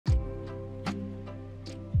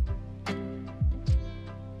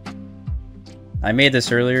I made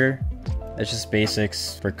this earlier. It's just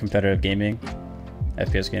basics for competitive gaming,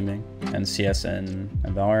 FPS gaming, and CS and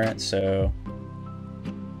Valorant. So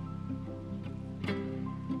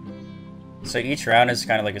each round is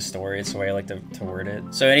kind of like a story. It's the way I like to word it.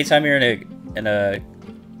 So anytime you're in a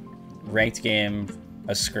ranked game,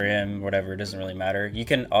 a scrim, whatever, it doesn't really matter. You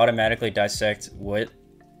can automatically dissect what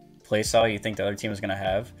playstyle you think the other team is gonna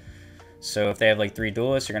have. So if they have like 3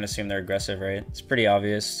 duelists, you're gonna assume they're aggressive, right? It's pretty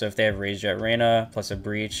obvious. So if they have Raze Jet Reyna plus a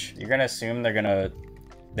Breach, you're gonna assume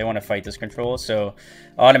they want to fight this control. So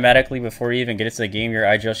automatically, before you even get into the game, your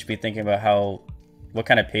IGL should be thinking about what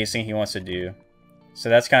kind of pacing he wants to do. So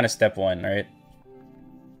that's kind of step 1, right?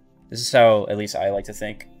 This is how at least I like to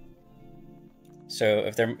think. So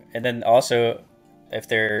and then also if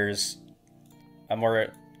there's a more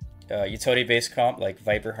utility-based comp like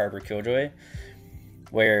Viper, Harbor, Killjoy,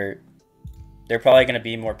 where they're probably going to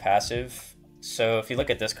be more passive. So if you look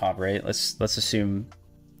at this comp, right, let's assume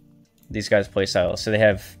these guys play style. So they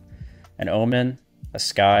have an Omen, a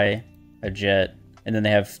Skye, a Jet, and then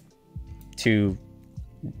they have 2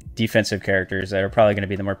 defensive characters that are probably going to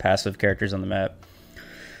be the more passive characters on the map.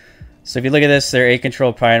 So if you look at this, their A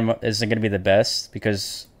control probably isn't going to be the best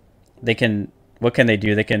because what can they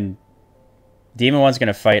do? Demon 1's going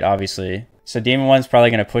to fight, obviously. So Demon 1's probably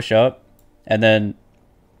going to push up, and then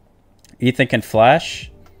Ethan can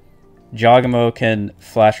flash. Jogamo can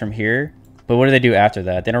flash from here. But what do they do after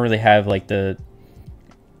that? They don't really have like the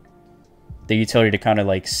utility to kind of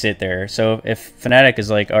like sit there. So if Fnatic is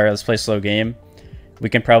like, all right, let's play slow game, we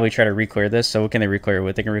can probably try to re-clear this. So what can they re-clear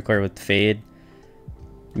with? They can re-clear with Fade,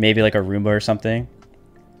 maybe like a Roomba or something.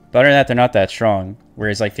 But other than that, they're not that strong.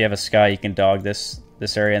 Whereas like if you have a Skye, you can dog this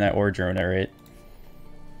area and that or drone it, right?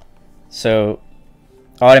 So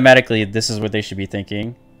automatically, this is what they should be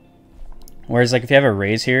thinking. Whereas like if you have a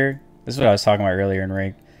Raze here, this is what I was talking about earlier in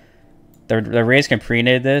rank. The Raze can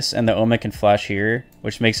pre-nade this, and the Omen can flash here,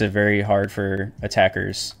 which makes it very hard for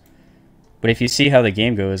attackers. But if you see how the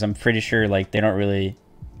game goes, I'm pretty sure like they're not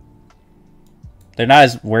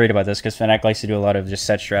as worried about this because Fnatic likes to do a lot of just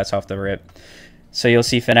set strats off the rip. So you'll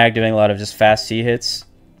see Fnatic doing a lot of just fast C hits,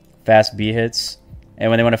 fast B hits, and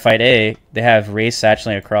when they want to fight A, they have Raze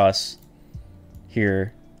satchling across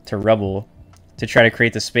here to Rubble to try to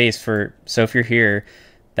create the space for. So if you're here,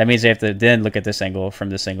 that means they have to then look at this angle from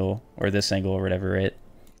this angle or this angle or whatever, right?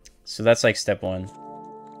 So that's like step 1.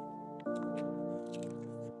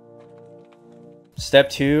 Step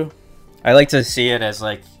 2, I like to see it as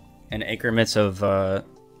like in increments of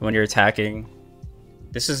when you're attacking.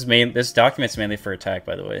 This document's mainly for attack,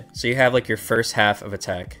 by the way. So you have like your first half of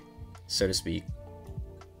attack, so to speak.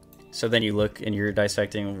 So then you look and you're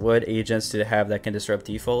dissecting what agents do they have that can disrupt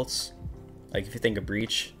defaults. Like if you think of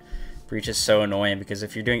Breach is so annoying because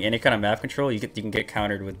if you're doing any kind of map control, you can get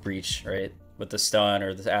countered with Breach, right? With the stun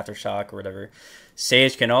or the aftershock or whatever.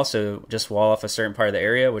 Sage can also just wall off a certain part of the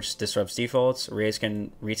area, which disrupts defaults. Raze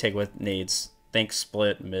can retake with nades. Think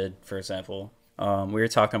split mid, for example. We were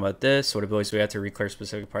talking about this. What abilities we have to re-clear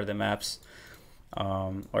specific part of the maps.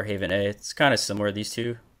 Or Haven A. It's kind of similar, these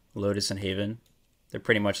two. Lotus and Haven. They're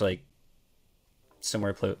pretty much like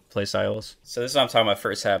similar play styles. So this is what I'm talking about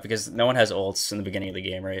first half because no one has ults in the beginning of the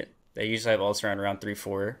game, right? They usually have ults around round 3,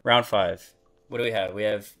 4. Round 5. What do we have? We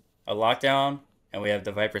have a lockdown and we have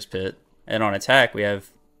the Viper's Pit. And on attack, we have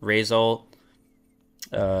Raze ult,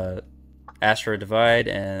 Astro Divide,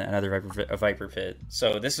 and another Viper Pit.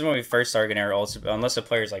 So this is when we first start getting our ults, unless the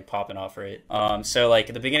player's like popping off, right? So like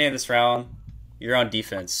at the beginning of this round, you're on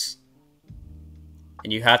defense.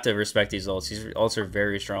 And you have to respect these ults. These ults are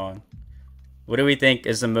very strong. What do we think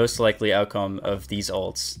is the most likely outcome of these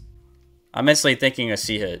ults? I'm instantly thinking a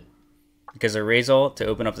C hit. Because a Raze ult to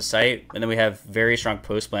open up the site, and then we have very strong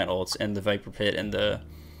post-plant ults in the Viper Pit and the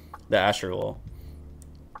Astro wall.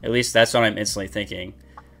 At least that's what I'm instantly thinking.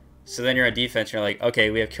 So then you're on defense, you're like, okay,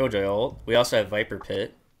 we have Killjoy ult. We also have Viper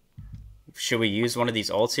Pit. Should we use one of these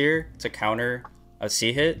ults here to counter a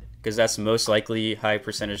C hit? Because that's most likely highest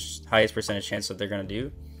percentage chance that they're going to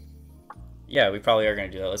do. Yeah, we probably are going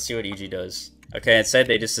to do that. Let's see what EG does. Okay, instead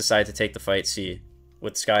they just decide to take the fight C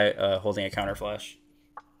with Skye holding a counter flash.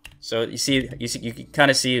 So you can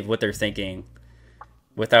kind of see what they're thinking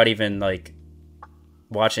without even like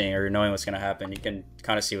watching or knowing what's going to happen. You can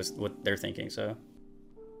kind of see what they're thinking. So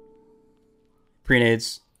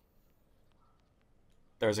pre-nades.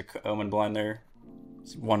 There's a Omen blind there.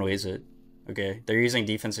 One ways it. Okay, they're using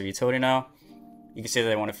defensive utility now. You can see that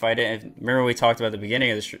they want to fight it. And remember we talked about at the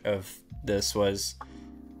beginning of this was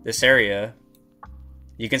this area.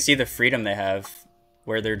 You can see the freedom they have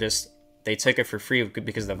where they took it for free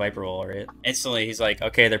because of the Viper wall, right? Instantly, he's like,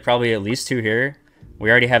 okay, they're probably at least 2 here. We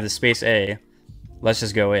already have the space A. let's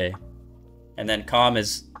just go A. And then Calm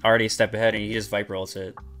is already a step ahead and he just Viper ults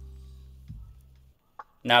it.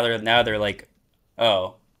 Now they're like,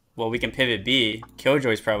 oh, well, we can pivot B.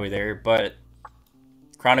 Killjoy's probably there, but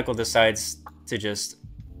Chronicle decides to just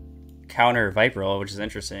counter Viper ult, which is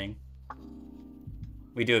interesting.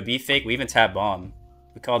 We do a B fake. We even tap bomb.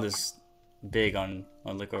 We call this big on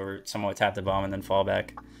look over. Someone would tap the bomb and then fall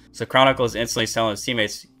back. So Chronicle is instantly telling his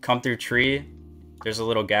teammates, come through tree. There's a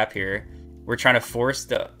little gap here. We're trying to force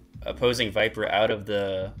the opposing Viper out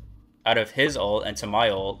of his ult and to my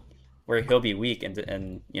ult, where he'll be weak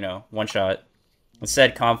and you know, one shot.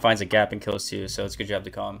 Instead, Calm finds a gap and kills two, so it's a good job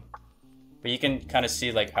to Calm. But you can kind of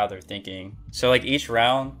see like how they're thinking. So like each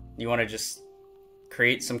round, you want to just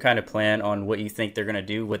create some kind of plan on what you think they're gonna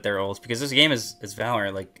do with their ults, because this game is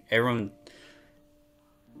Valorant. Like everyone,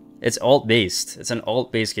 it's ult based. It's an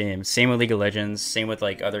ult based game. Same with League of Legends. Same with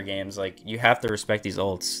like other games. Like you have to respect these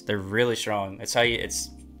ults. They're really strong. It's how you.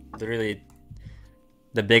 It's literally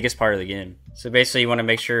the biggest part of the game. So basically, you want to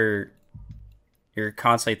make sure you're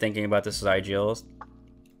constantly thinking about this as IGL,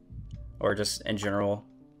 or just in general.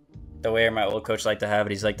 The way my old coach liked to have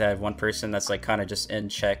it, he's like to have one person that's like kind of just in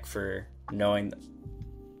check for knowing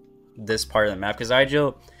this part of the map. Because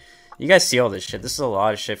IGL, you guys see all this shit. This is a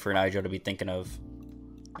lot of shit for an IGL to be thinking of.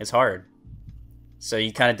 It's hard. So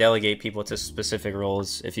you kind of delegate people to specific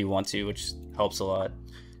roles if you want to, which helps a lot.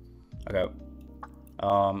 Okay.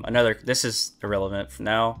 This is irrelevant for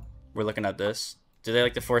now. We're looking at this. Do they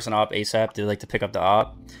like to force an op ASAP? Do they like to pick up the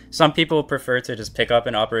op? Some people prefer to just pick up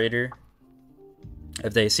an operator.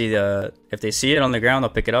 If they see it on the ground, they'll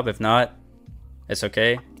pick it up. If not, it's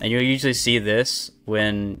okay. And you'll usually see this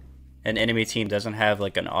when an enemy team doesn't have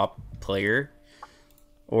like an op player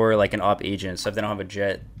or like an op agent. So if they don't have a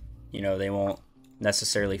jet, you know, they won't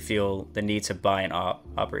necessarily feel the need to buy an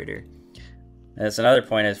operator. And that's another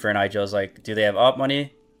point is for an IGL is like, do they have op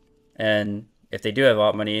money? And if they do have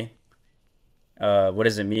op money, what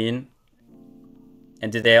does it mean?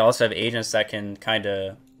 And do they also have agents that can kind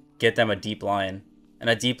of get them a deep line? And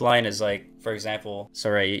a deep line is like, for example, so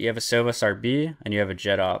right, you have a Sova start B and you have a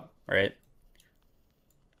jet op, right?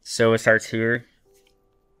 Sova starts here,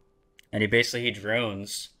 and he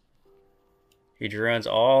drones. He drones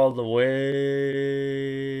all the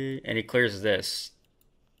way, and he clears this.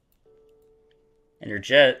 And your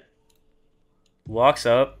jet walks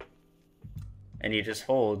up, and he just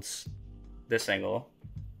holds this angle.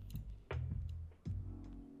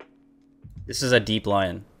 This is a deep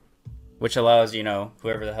line, which allows, you know,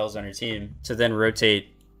 whoever the hell's on your team to then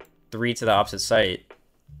rotate 3 to the opposite site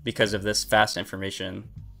because of this fast information.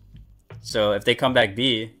 So if they come back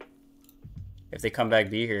B,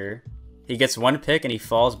 here, he gets one pick and he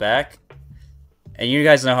falls back. And you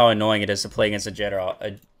guys know how annoying it is to play against a jet or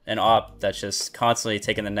an op that's just constantly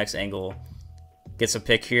taking the next angle. Gets a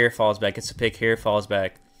pick here, falls back, gets a pick here, falls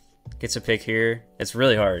back, gets a pick here. It's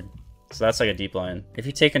really hard. So that's like a deep line. If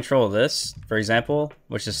you take control of this, for example,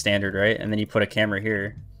 which is standard, right? And then you put a camera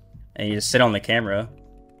here and you just sit on the camera,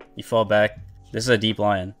 you fall back. This is a deep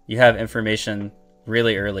line. You have information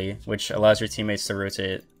really early, which allows your teammates to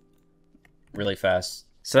rotate really fast.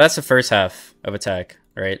 So that's the first half of attack,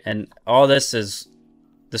 right? And all this is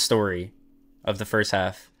the story of the first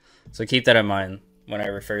half. So keep that in mind when I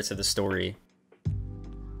refer to the story.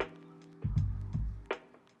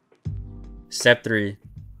 Step 3,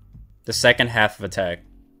 the second half of attack.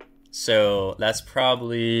 So that's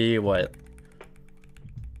probably what?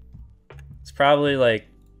 It's probably like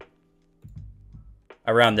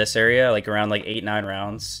around this area, like around like 8-9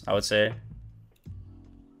 rounds, I would say.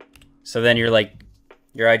 So then you're like,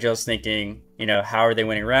 your IGL's thinking, you know, how are they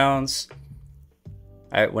winning rounds?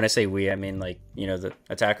 When I say we, I mean like, you know, the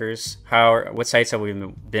attackers. What sites have we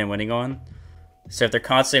been winning on? So if they're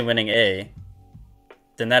constantly winning A,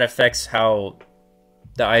 then that affects how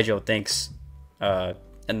the IGL thinks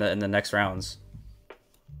in the next rounds.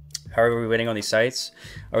 How are we winning on these sites?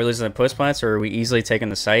 Are we losing the post plants, or are we easily taking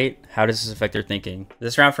the site? How does this affect their thinking?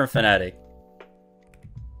 This round from Fnatic.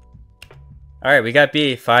 Alright, we got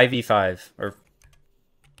B 5v5, or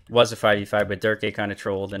was a 5v5, but Durkay kind of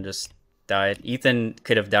trolled and just died. Ethan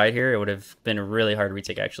could have died here. It would have been a really hard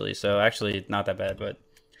retake, actually. So actually not that bad, but...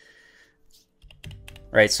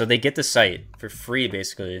 Right, so they get the site for free,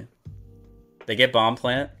 basically. They get bomb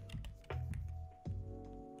plant.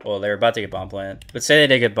 Well, they're about to get bomb plant. But say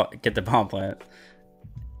they did get the bomb plant.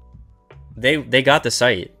 They got the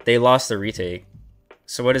site. They lost the retake.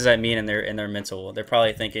 So what does that mean in their mental? They're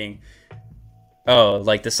probably thinking, oh,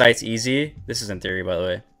 like the site's easy. This is in theory, by the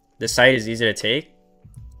way. The site is easy to take.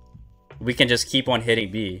 We can just keep on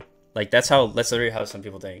hitting B. Like that's literally how some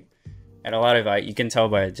people think. And a lot of you can tell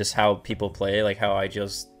by just how people play, like how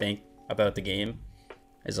IGLs think about the game,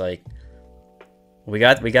 is like we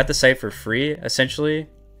got the site for free essentially.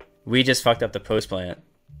 We just fucked up the post plant,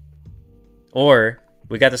 or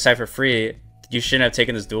we got the site for free. You shouldn't have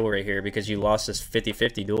taken this duel right here because you lost this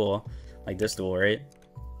 50-50 duel, like this duel, right?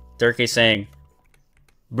 Durkee saying,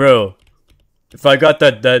 bro, if I got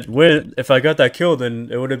that win, if I got that kill, then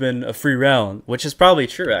it would have been a free round, which is probably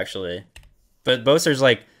true actually. But Boaster's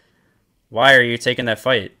like, why are you taking that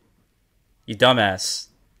fight? You dumbass.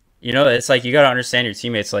 You know, it's like you gotta understand your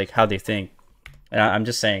teammates, like how they think. And I'm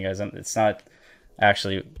just saying, guys, it's not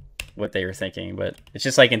actually what they were thinking, but it's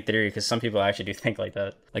just like in theory, because some people actually do think like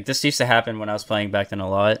that. Like this used to happen when I was playing back then a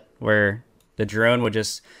lot, where the drone would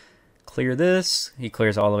just clear this. He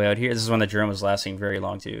clears all the way out here. This is when the drone was lasting very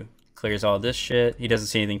long too. Clears all this shit. He doesn't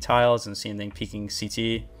see anything tiles, doesn't see anything peeking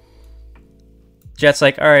CT. Jet's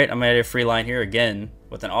like, all right, I'm gonna get a free line here again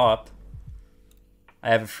with an op. I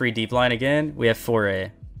have a free deep line again. We have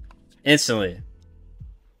 4A. Instantly.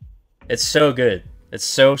 It's so good. It's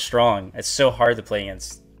so strong. It's so hard to play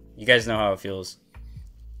against. You guys know how it feels.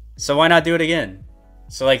 So why not do it again?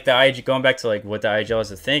 So like the IG, going back to like what the IGL has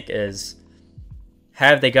to think is,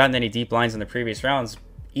 have they gotten any deep lines in the previous rounds?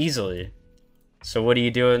 Easily. So what are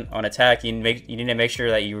you doing on attack? You need to make sure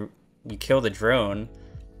that you kill the drone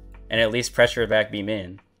and at least pressure it back B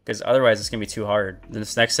main, because otherwise it's gonna be too hard.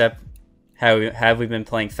 This next step, have we been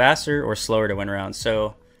playing faster or slower to win rounds?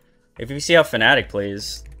 So if you see how Fnatic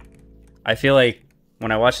plays, I feel like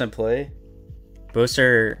when I watch them play,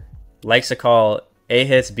 Boaster likes to call A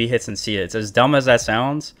hits, B hits, and C hits. As dumb as that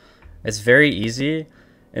sounds, it's very easy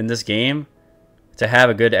in this game to have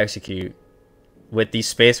a good execute with these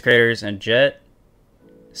space creators and Jet,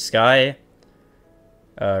 Sky,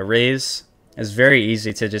 Raze. It's very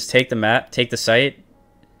easy to just take the map, take the site.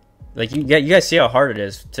 Like you guys see how hard it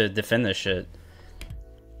is to defend this shit.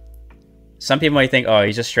 Some people might think, oh,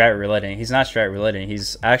 he's just strat rouletting. He's not strat rouletting.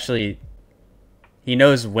 He's actually, he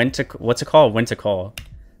knows when to call,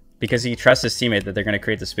 because he trusts his teammate that they're going to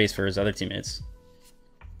create the space for his other teammates.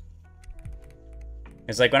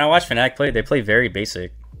 It's like when I watch Fnatic play, they play very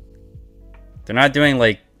basic. They're not doing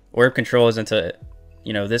like orb controls into,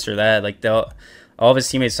 you know, this or that. Like all of his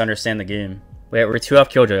teammates understand the game. Wait, we're 2 off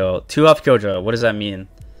Killjoy. 2 off Killjoy. What does that mean?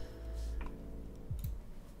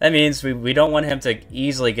 That means we don't want him to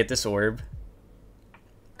easily get this orb,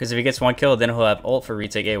 because if he gets 1 kill, then he'll have ult for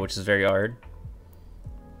retake A, which is very hard.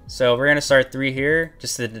 So we're gonna start 3 here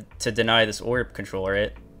just to deny this orb control,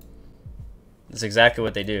 right? That's exactly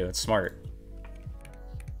what they do. It's smart.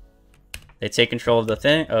 They take control of the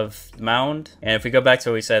thing, of Mound. And if we go back to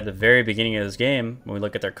what we said at the very beginning of this game, when we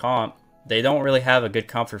look at their comp, they don't really have a good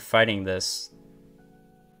comp for fighting this.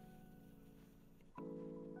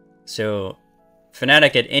 So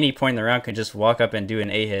Fnatic at any point in the round can just walk up and do an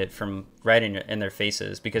A hit from right in their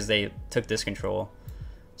faces, because they took this control.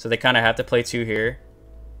 So they kind of have to play 2 here.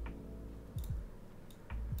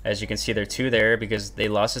 As you can see, they're 2 there because they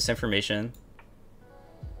lost this information.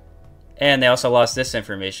 And they also lost this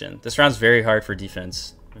information. This round's very hard for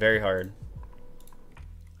defense. Very hard.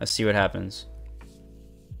 Let's see what happens.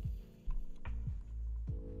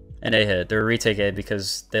 And A hit. They're retake A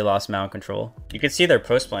because they lost mount control. You can see their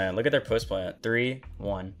post plant. Look at their post plant. 3,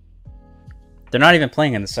 1. They're not even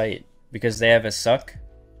playing in the site because they have a suck.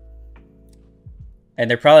 And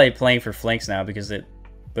they're probably playing for flanks now because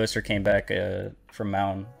Boaster came back from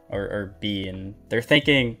mount or B, and they're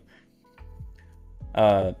thinking,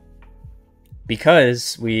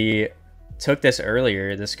 because we took this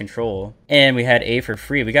earlier, this control, and we had A for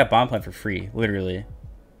free, we got bomb plant for free, literally.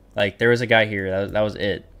 Like, there was a guy here, that was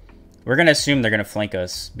it. We're going to assume they're going to flank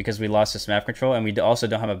us because we lost this map control, and we also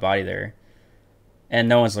don't have a body there. And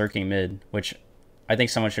no one's lurking mid, which I think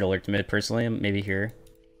someone should have lurked mid personally, maybe here.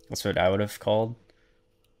 That's what I would have called.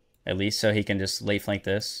 At least, so he can just late flank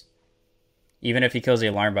this. Even if he kills the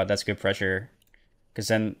alarm bot, that's good pressure. Because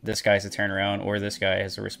then this guy has to turn around, or this guy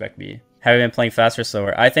has to respect B. Have we been playing faster or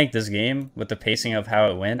slower? I think this game, with the pacing of how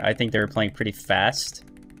it went, I think they were playing pretty fast.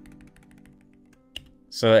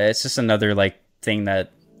 So it's just another like thing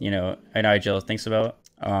that, you know, IGL thinks about.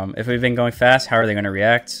 If we've been going fast, how are they going to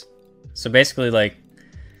react? So basically, like,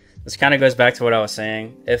 this kind of goes back to what I was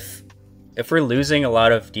saying. If we're losing a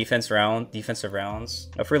lot of defensive rounds,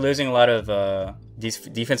 if we're losing a lot of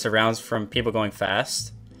defensive rounds from people going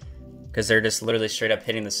fast, because they're just literally straight up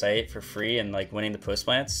hitting the site for free and like winning the post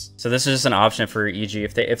plants. So this is just an option for EG.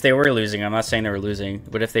 If they were losing, I'm not saying they were losing,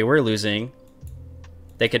 but if they were losing,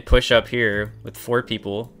 they could push up here with 4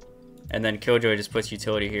 people, and then Killjoy just puts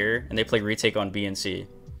utility here, and they play retake on B and C.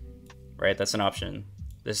 Right, that's an option.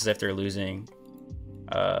 This is if they're losing.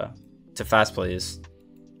 to fast plays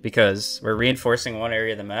because we're reinforcing one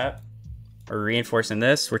area of the map. We're reinforcing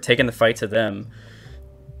this. We're taking the fight to them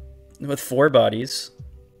with 4 bodies.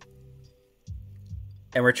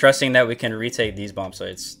 And we're trusting that we can retake these bomb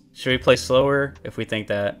sites. Should we play slower if we think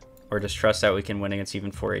that, or just trust that we can win against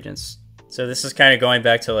even 4 agents? So this is kind of going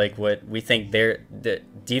back to like what we think the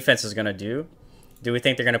defense is going to do. Do we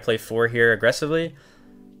think they're going to play 4 here aggressively?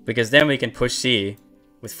 Because then we can push C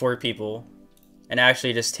with 4 people and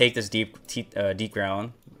actually just take this deep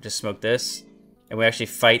ground, just smoke this, and we actually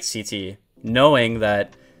fight CT, knowing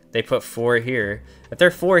that they put 4 here. If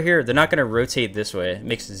they're 4 here, they're not going to rotate this way. It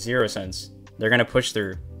makes 0 sense. They're going to push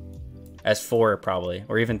through as 4 probably,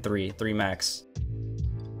 or even 3 max.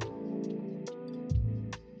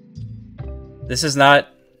 This is not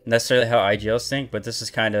necessarily how IGLs think, but this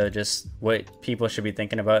is kind of just what people should be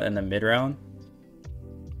thinking about in the mid round.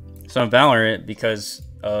 So in Valorant, because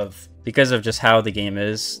of just how the game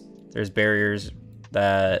is, there's barriers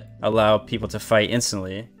that allow people to fight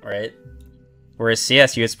instantly, right? Whereas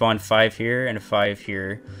CS, you would spawn 5 here and 5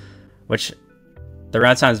 here, which the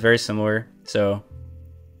round time is very similar. So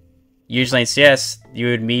usually in CS, you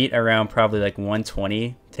would meet around probably like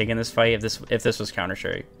 120 taking this fight if this was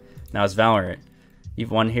Counter-Strike. Now it's Valorant.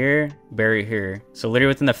 You've won here, barrier here. So literally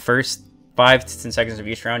within the first 5 to 10 seconds of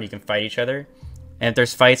each round, you can fight each other. And if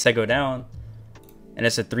there's fights that go down, and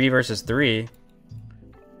it's a 3 versus 3,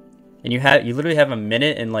 and you literally have a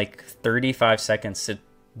minute and like 35 seconds to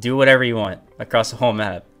do whatever you want across the whole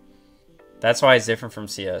map. That's why it's different from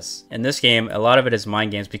CS. In this game, a lot of it is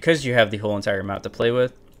mind games because you have the whole entire map to play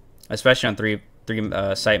with, especially on three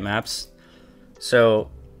site maps. So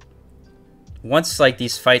once like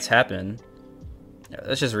these fights happen,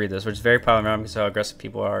 let's just read this, which is very popular because of how aggressive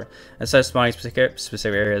people are. Instead of spawning specific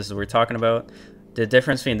areas that we're talking about, the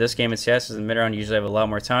difference between this game and CS is in the mid round you usually have a lot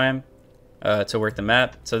more time to work the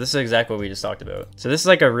map. So this is exactly what we just talked about. So this is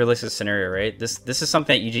like a realistic scenario, right? This is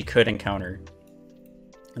something that EG could encounter.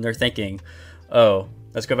 And they're thinking, oh,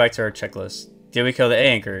 let's go back to our checklist. Did we kill the A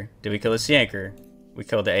anchor? Did we kill the C anchor? We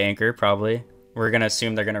killed the A anchor, probably. We're going to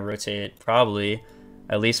assume they're going to rotate probably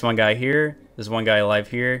at least one guy here. There's one guy alive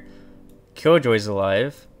here. Killjoy's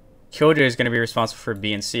alive. Killjoy is going to be responsible for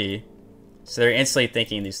B and C. So they're instantly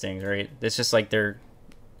thinking these things, right? It's just like their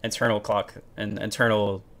internal clock and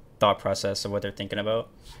internal thought process of what they're thinking about.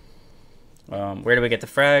 Where do we get the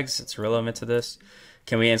frags? It's relevant to this.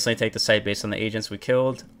 Can we instantly take the site based on the agents we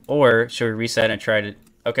killed? Or should we reset and try to...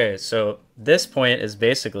 Okay, so this point is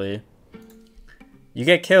basically... You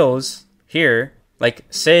get kills here. Like,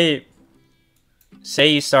 say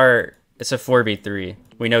you start... It's a 4v3.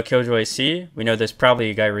 We know Killjoy C. We know there's probably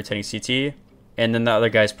a guy rotating CT. And then the other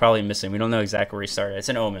guy's probably missing. We don't know exactly where he started. It's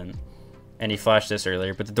an Omen. And he flashed this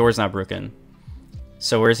earlier, but the door's not broken.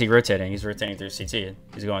 So where is he rotating? He's rotating through CT.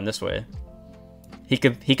 He's going this way. He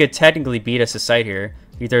could technically beat us to sight here.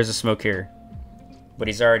 There's a smoke here. But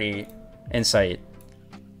he's already in sight.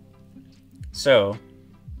 So,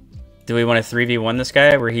 do we want to 3v1 this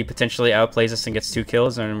guy where he potentially outplays us and gets 2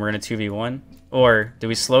 kills and we're in a 2v1? Or do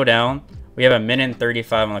we slow down? We have a minute and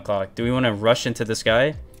 35 on the clock. Do we want to rush into this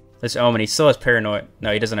guy? This Omen, he still has paranoia.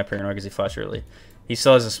 No, he doesn't have paranoia because he flashed early. He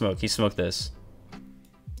still has a smoke. He smoked this.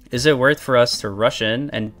 Is it worth for us to rush in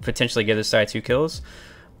and potentially give this guy 2 kills?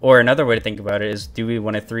 Or another way to think about it is, do we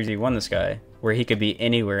want to 3v1 this guy where he could be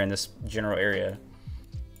anywhere in this general area?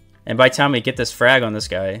 And by the time we get this frag on this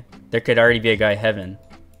guy, there could already be a guy heaven,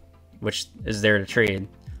 which is there to trade.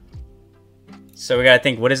 So we got to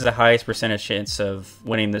think, what is the highest percentage chance of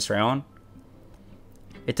winning this round?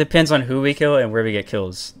 It depends on who we kill and where we get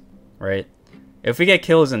kills, right? If we get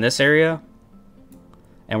kills in this area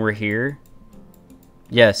and we're here,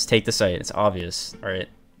 yes, take the site. It's obvious, right?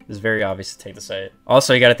 It's very obvious to take the site.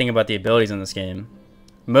 Also, you got to think about the abilities in this game.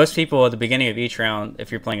 Most people at the beginning of each round,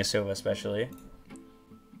 if you're playing a Sova especially,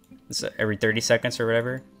 it's every 30 seconds or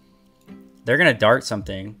whatever, they're going to dart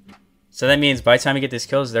something. So that means by the time you get these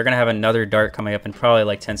kills, they're going to have another dart coming up in probably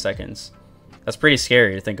like 10 seconds. That's pretty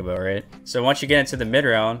scary to think about, right? So once you get into the mid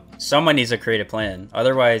round, someone needs to create a plan.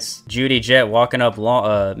 Otherwise, Judy Jet walking up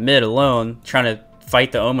mid alone, trying to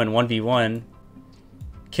fight the Omen 1v1.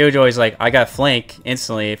 Killjoy's like, I got flank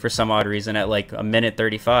instantly for some odd reason at like a minute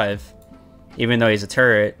 35, even though he's a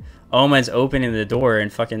turret. Omen's opening the door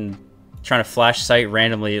and fucking trying to flash sight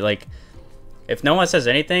randomly. Like, if no one says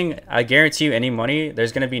anything, I guarantee you any money,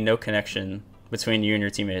 there's going to be no connection between you and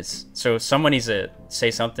your teammates. So someone needs to say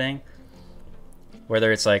something,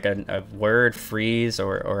 whether it's like a word, freeze,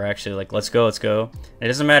 or actually like, let's go, let's go. And it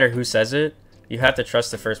doesn't matter who says it. You have to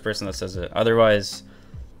trust the first person that says it. Otherwise,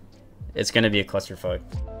 it's going to be a clusterfuck.